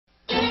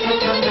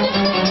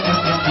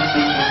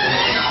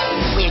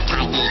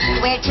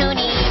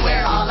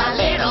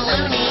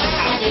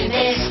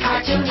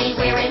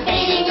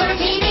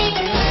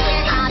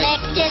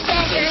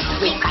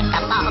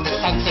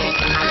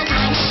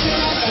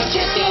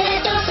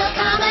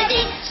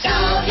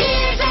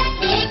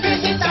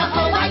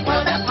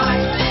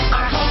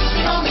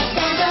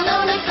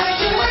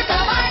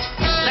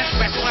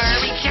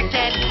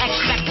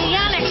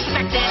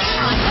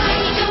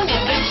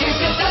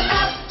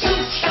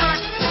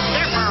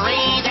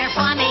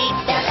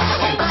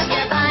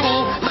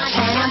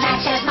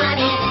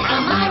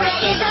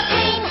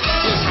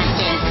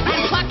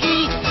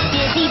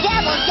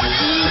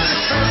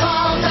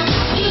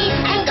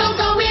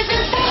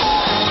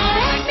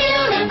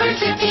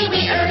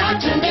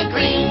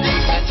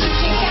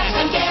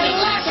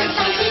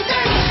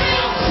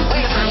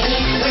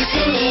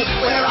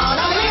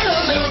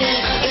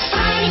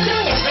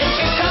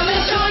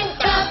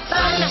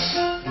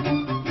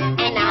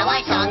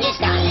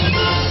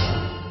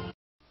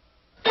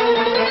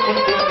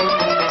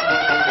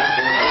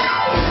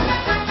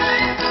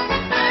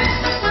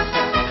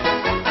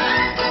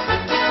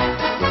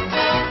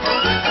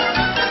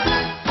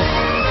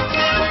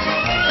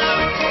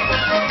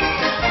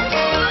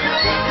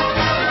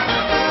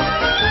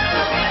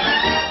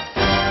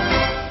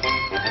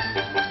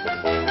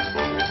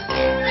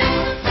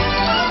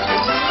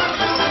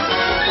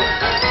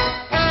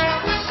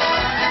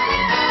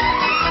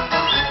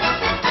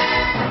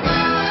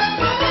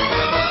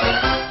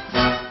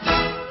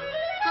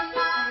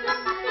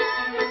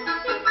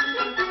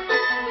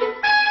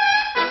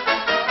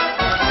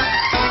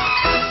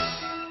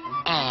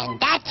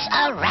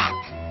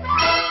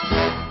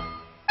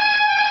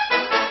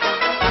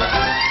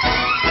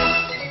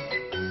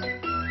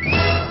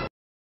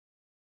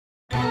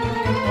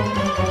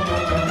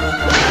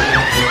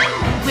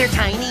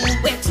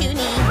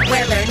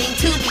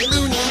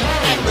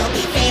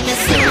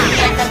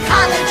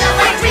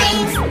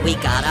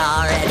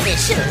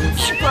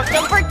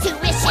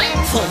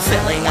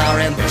fulfilling our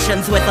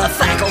ambitions with a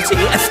faculty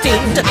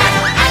esteemed.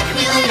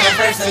 Acme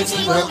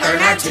Looniversity will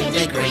earn our 2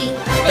 degree.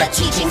 The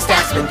teaching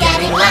staff's been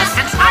getting less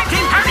since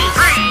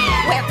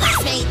 1933. We're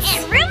classmates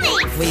And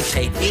roommates. We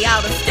paid the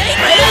out-of-state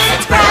rate.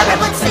 Let's grab our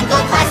books and go,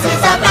 class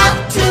is about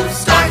to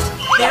start.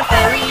 They're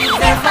furry,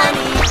 they're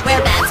funny, we're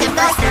Babs and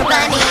Buster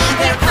Bunny.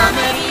 Their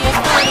comedy is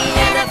funny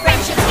and a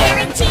friendship's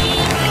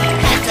guaranteed.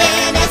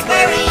 Captain is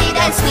buried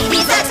and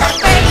Sweetie's a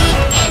tough birdie.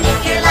 And if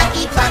you're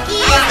lucky, Plucky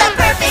is the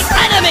perfect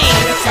enemy.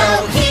 So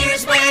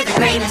here's where the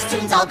greatest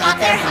tunes all got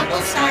their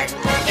humble start.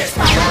 There's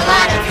quite a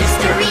lot of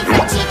history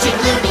from teaching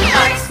loony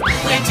arts.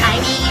 We're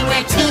tiny,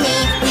 we're teeny,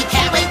 we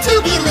can't wait to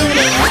be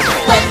loony.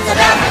 When the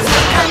bell has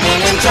come in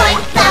and join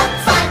the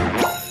fun.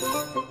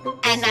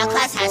 And now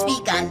class has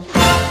begun.